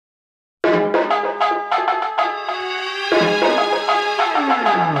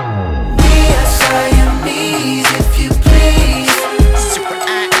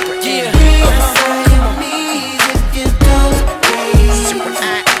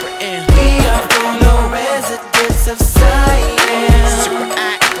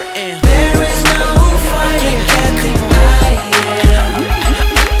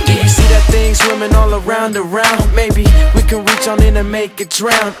make it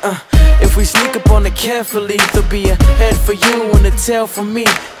drown. If we sneak up on it carefully, there'll be a head for you and a tail for me.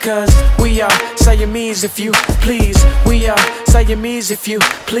 Cause we are Siamese, if you please. We are Siamese, if you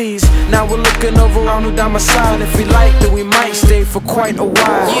please. Now we're looking over on who down my side. If we like it, we might stay for quite a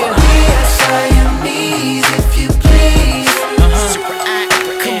while. Yeah, we are Siamese, if you please. Super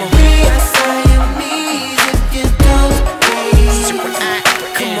Come on. We are Siamese, if you don't please. Super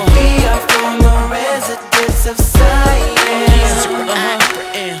Come on. We are former residents of Siam.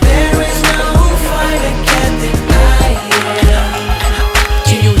 There is no fight I can't deny it.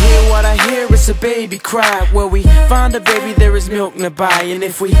 Do you hear what I hear? It's a baby cry. Where we find a baby, there is milk nearby. And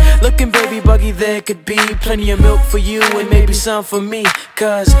if we look in baby buggy, there could be plenty of milk for you and maybe some for me.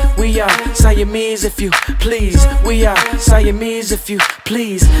 Cause we are Siamese, if you please. We are Siamese, if you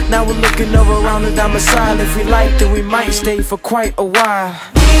please. Now we're looking over around the down my side. If we like it, we might stay for quite a while.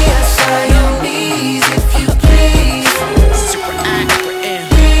 We are Siamese, if you please. Super